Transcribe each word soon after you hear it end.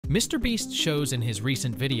MrBeast shows in his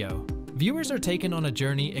recent video, viewers are taken on a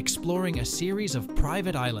journey exploring a series of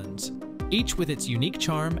private islands, each with its unique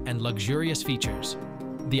charm and luxurious features.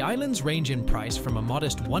 The islands range in price from a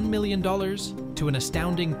modest $1 million to an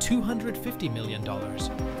astounding $250 million,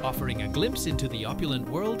 offering a glimpse into the opulent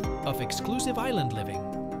world of exclusive island living.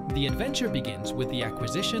 The adventure begins with the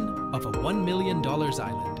acquisition of a $1 million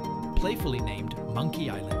island, playfully named Monkey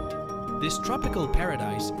Island. This tropical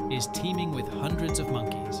paradise is teeming with hundreds of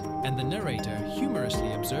monkeys, and the narrator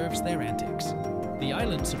humorously observes their antics. The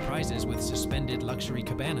island surprises with suspended luxury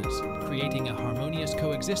cabanas, creating a harmonious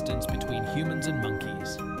coexistence between humans and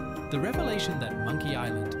monkeys. The revelation that Monkey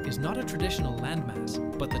Island is not a traditional landmass,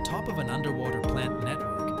 but the top of an underwater plant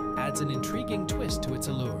network, adds an intriguing twist to its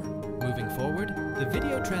allure. Moving forward, the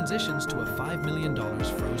video transitions to a $5 million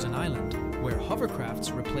frozen island, where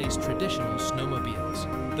hovercrafts replace traditional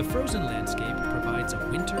snowmobiles. The frozen landscape provides a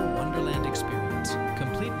winter wonderland experience,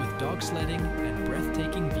 complete with dog sledding and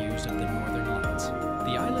breathtaking views of the northern lights.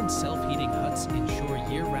 The island's self-heating huts ensure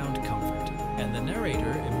year-round comfort, and the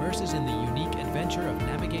narrator immerses in the unique adventure of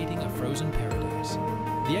navigating a frozen paradise.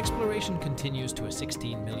 The exploration continues to a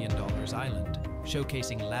 $16 million island,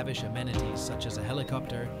 showcasing lavish amenities such as a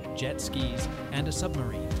helicopter, jet skis, and a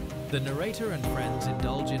submarine. The narrator and friends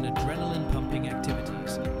indulge in adrenaline-pumping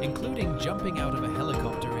activities, including jumping out of a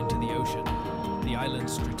helicopter into the ocean. The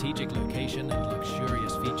island's strategic location and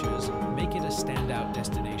luxurious features make it a standout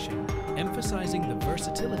destination, emphasizing the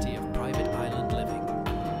versatility of private island living.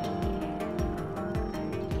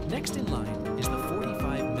 Next in line is the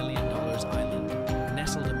 $45 million island,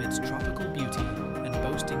 nestled amidst tropical beauty and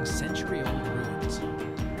boasting century-old ruins.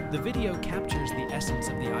 The video captures the essence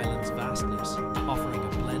of the island's vastness, offering a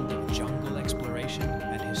blend of jungle exploration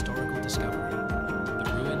and historical discovery.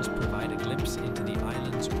 The ruins provide a glimpse into the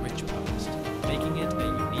island's rich past, making it a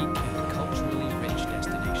unique and culturally rich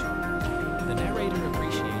destination. The narrator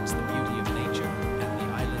appreciates the beauty of nature and the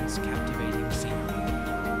island's captivating scenery.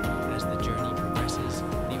 As the journey progresses,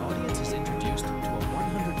 the audience is introduced to a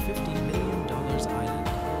 $150 million island,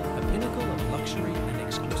 a pinnacle of luxury and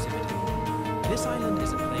exclusivity. This island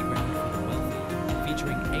is a playground for the wealthy,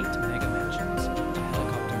 featuring 8 mega mansions, a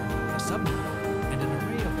helicopter, a submarine, and an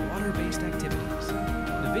array of water-based activities.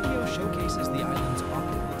 The video showcases the island's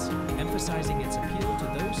opulence, emphasizing its appeal to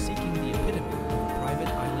those seeking the epitome of private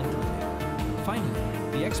island living.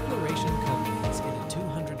 Finally, the exploration culminates in a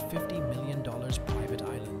 $250 million private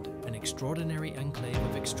island, an extraordinary enclave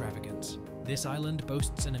of extravagance. This island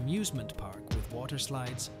boasts an amusement park with water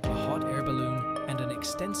slides, a hot air balloon, and an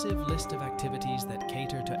extensive list of activities that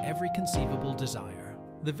cater to every conceivable desire.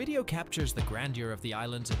 The video captures the grandeur of the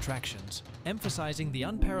island's attractions, emphasizing the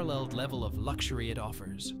unparalleled level of luxury it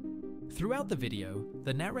offers. Throughout the video,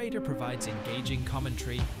 the narrator provides engaging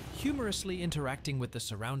commentary, humorously interacting with the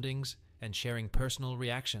surroundings and sharing personal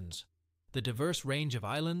reactions. The diverse range of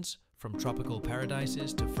islands, from tropical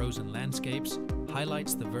paradises to frozen landscapes,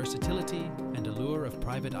 highlights the versatility and allure of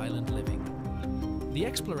private island living. The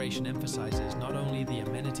exploration emphasizes not only the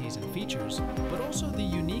amenities and features, but also the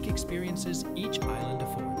unique experiences each island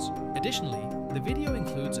affords. Additionally, the video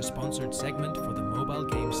includes a sponsored segment for the mobile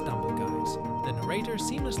game Stumble Guys. The narrator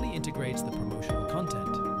seamlessly integrates the promotional content,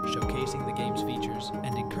 showcasing the game's features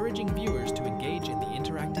and encouraging viewers to engage in the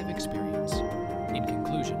interactive experience. In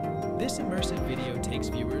conclusion, this immersive video takes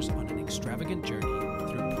viewers on an extravagant journey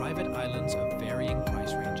through private islands of varying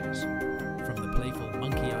price ranges. From the playful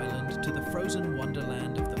Monkey Island to the frozen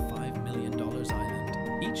wonderland of the $5 million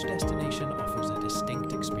island, each destination offers a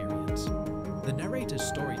distinct experience. The narrator's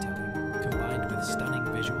storytelling, combined with stunning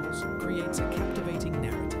visuals, creates a captivating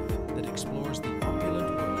narrative that explores the opulent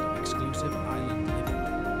world of exclusive island living.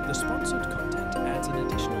 The sponsored content adds an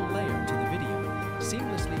additional layer to the video,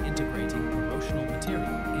 seamlessly integrating promotional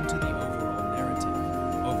material into the overall narrative.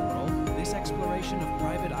 Overall, this exploration of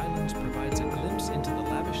private islands provides a glimpse into the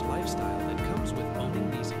lavish lifestyle that